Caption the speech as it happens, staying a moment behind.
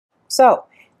So,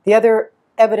 the other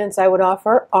evidence I would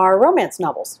offer are romance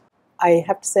novels. I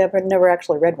have to say I've never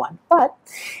actually read one, but...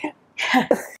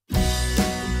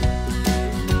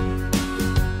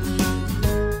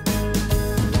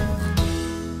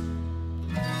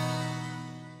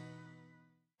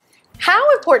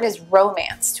 How important is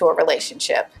romance to a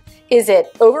relationship? Is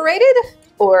it overrated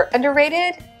or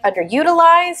underrated,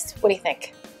 underutilized? What do you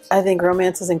think? I think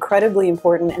romance is incredibly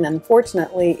important, and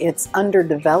unfortunately it's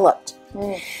underdeveloped.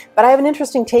 But I have an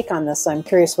interesting take on this, so I'm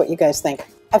curious what you guys think.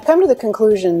 I've come to the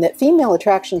conclusion that female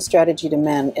attraction strategy to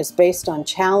men is based on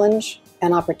challenge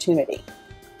and opportunity.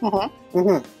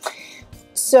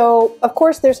 So, of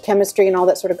course, there's chemistry and all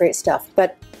that sort of great stuff,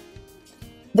 but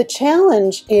the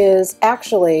challenge is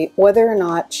actually whether or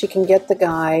not she can get the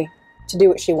guy to do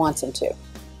what she wants him to,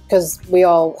 because we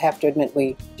all have to admit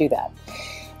we do that.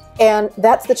 And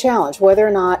that's the challenge, whether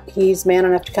or not he's man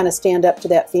enough to kind of stand up to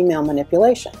that female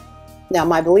manipulation. Now,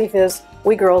 my belief is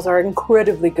we girls are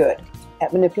incredibly good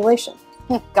at manipulation.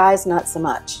 Guys, not so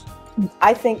much.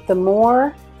 I think the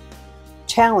more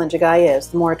challenge a guy is,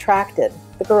 the more attracted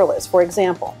the girl is. For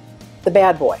example, the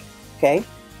bad boy, okay?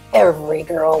 Every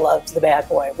girl loves the bad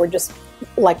boy. We're just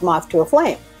like moth to a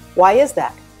flame. Why is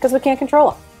that? Because we can't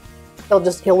control him.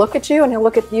 He'll look at you and he'll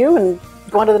look at you and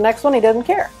go on to the next one. He doesn't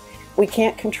care. We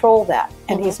can't control that,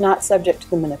 and he's not subject to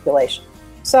the manipulation.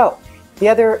 So, the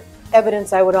other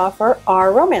evidence I would offer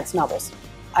are romance novels.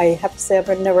 I have to say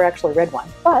I've never actually read one,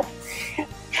 but...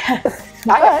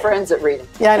 I have friends that read them.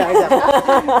 Yeah, I know,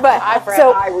 exactly. But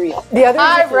I read them. The other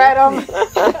I've read them.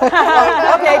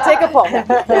 Okay, take a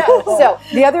poll. So,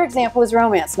 the other example is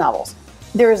romance novels.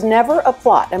 There is never a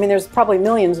plot. I mean, there's probably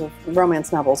millions of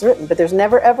romance novels written, but there's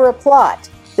never ever a plot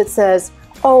that says,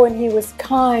 oh, and he was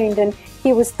kind, and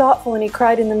he was thoughtful, and he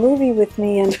cried in the movie with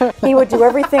me, and he would do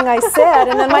everything I said,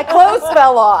 and then my clothes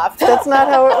fell off. That's not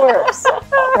how it works,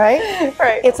 right?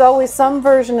 Right. It's always some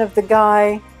version of the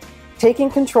guy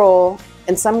taking control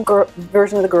and some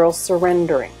version of the girl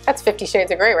surrendering. That's 50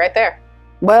 Shades of Grey right there.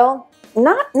 Well,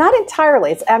 not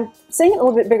entirely. I'm saying it in a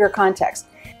little bit bigger context.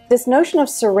 This notion of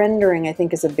surrendering, I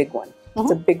think, is a big one.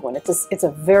 It's a big one. It's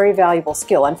a very valuable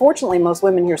skill. Unfortunately, most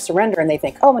women hear surrender and they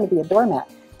think, oh, I'm going to be a doormat.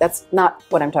 That's not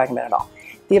what I'm talking about at all.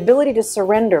 The ability to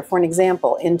surrender, for an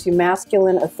example, into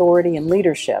masculine authority and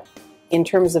leadership in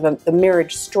terms of the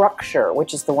marriage structure,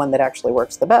 which is the one that actually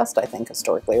works the best, I think,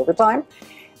 historically over time,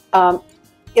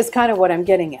 is kind of what I'm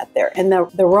getting at there. And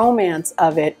the romance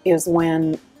of it is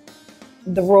when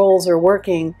the roles are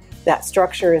working, that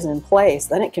structure is in place,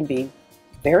 then it can be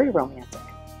very romantic.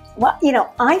 Well, you know,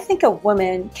 I think a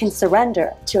woman can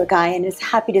surrender to a guy and is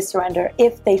happy to surrender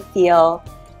if they feel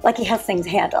like he has things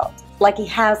handled, like he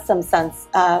has some sense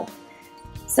of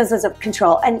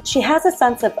control. And she has a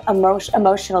sense of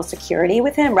emotional security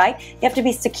with him, right? You have to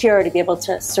be secure to be able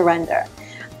to surrender.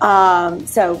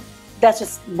 So that's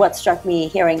just what struck me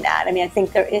hearing that. I mean, I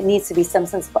think it needs to be some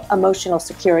sense of emotional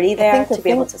security there to be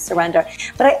able to surrender.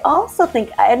 But I also think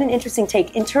I had an interesting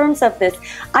take in terms of this.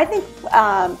 I think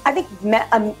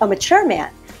a mature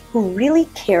man who really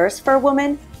cares for a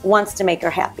woman wants to make her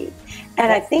happy.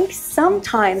 And I think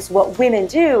sometimes what women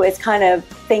do is kind of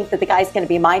think that the guy's going to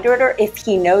be my daughter. If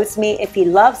he knows me, if he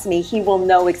loves me, he will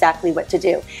know exactly what to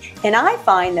do. And I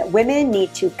find that women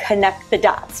need to connect the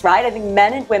dots, right? I think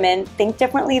men and women think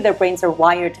differently. Their brains are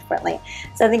wired differently.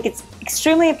 So I think it's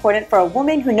extremely important for a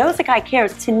woman who knows the guy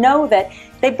cares to know that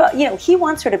he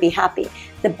wants her to be happy.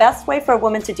 The best way for a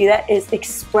woman to do that is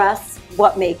express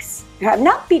what makes her,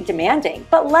 not be demanding,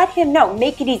 but let him know,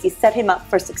 make it easy, set him up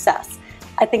for success.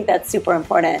 I think that's super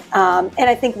important. And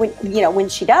I think when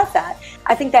she does that,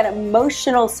 I think that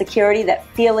emotional security, that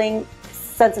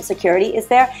sense of security is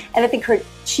there. And I think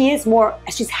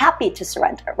she's happy to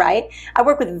surrender, right? I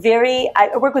work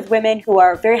with women who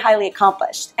are very highly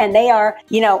accomplished, and they are,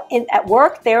 at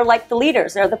work, they're like the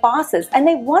leaders, they're the bosses, and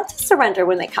they want to surrender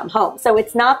when they come home. So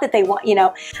it's not that they want,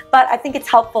 but I think it's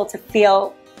helpful to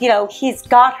feel, he's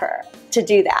got her to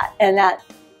do that, and that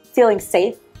feeling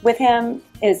safe with him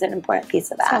is an important piece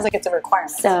of that. Sounds like it's a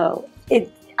requirement. So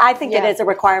I think it is a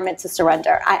requirement to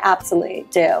surrender. I absolutely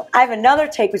do. I have another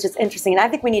take which is interesting, and I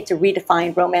think we need to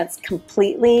redefine romance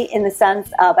completely in the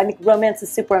sense of, I think romance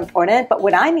is super important, but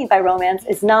what I mean by romance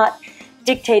is not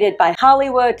dictated by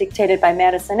Hollywood, dictated by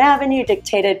Madison Avenue,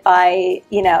 dictated by,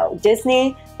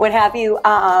 Disney, what have you,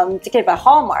 dictated by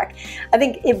Hallmark. I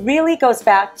think it really goes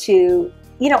back to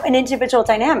an individual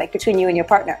dynamic between you and your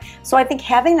partner. So I think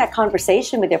having that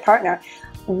conversation with your partner,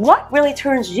 what really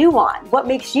turns you on? What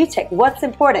makes you tick? What's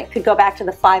important? Could go back to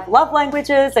the 5 love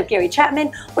languages of Gary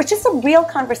Chapman, or just a real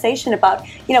conversation about,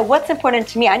 what's important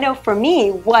to me. I know for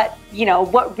me, what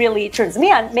really turns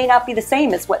me on may not be the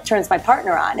same as what turns my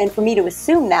partner on. And for me to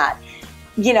assume that,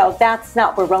 that's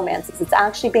not where romance is. It's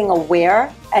actually being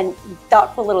aware and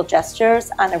thoughtful little gestures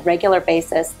on a regular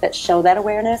basis that show that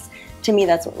awareness. To me,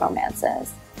 that's what romance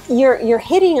is. You're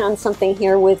hitting on something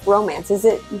here with romance.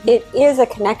 It is a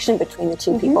connection between the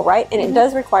two people, right? And it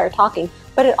does require talking,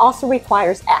 but it also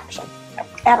requires action.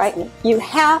 Absolutely. Right? You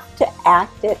have to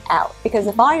act it out, because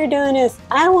if all you're doing is,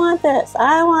 I want this,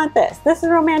 this is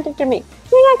romantic to me,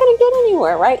 you're not going to get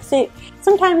anywhere, right? So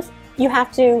sometimes you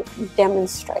have to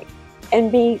demonstrate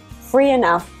and be free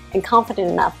enough and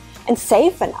confident enough and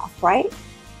safe enough, right,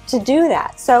 to do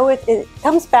that. So it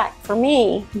comes back for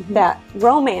me that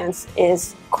romance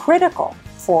is critical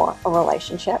for a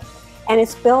relationship, and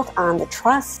it's built on the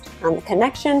trust, on the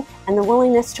connection, and the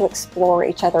willingness to explore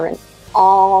each other in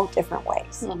all different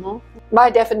ways. My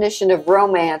definition of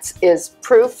romance is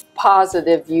proof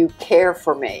positive you care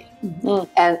for me.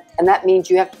 And that means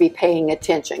you have to be paying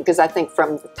attention, because I think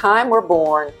from the time we're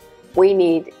born, we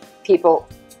need people,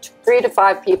 3 to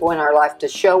 5 people in our life to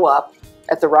show up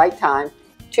at the right time,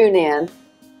 tune in,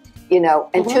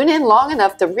 and tune in long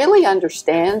enough to really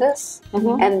understand us,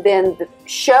 and then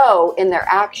show in their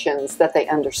actions that they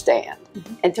understand.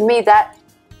 And to me, that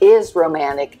is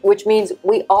romantic, which means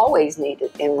we always need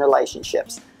it in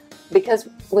relationships, because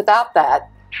without that,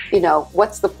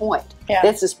 what's the point?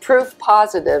 This is proof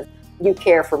positive you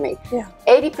care for me.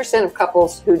 80% of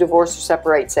couples who divorce or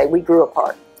separate say we grew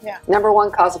apart. Number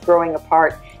 1 cause of growing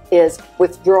apart is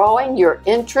withdrawing your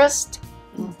interest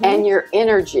and your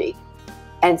energy.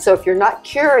 And so if you're not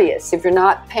curious, if you're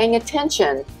not paying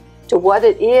attention to what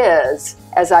it is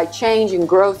as I change and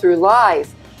grow through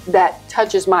life that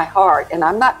touches my heart, and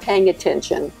I'm not paying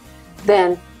attention,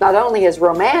 then not only has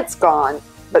romance gone,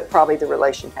 but probably the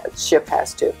relationship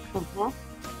has too.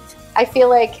 I feel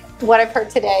like what I've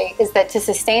heard today is that to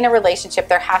sustain a relationship,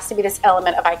 there has to be this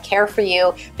element of I care for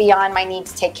you beyond my need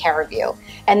to take care of you.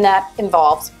 And that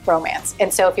involves romance.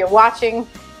 And so if you're watching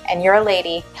and you're a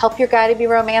lady, help your guy to be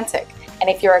romantic. And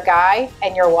if you're a guy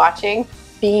and you're watching,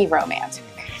 be romantic.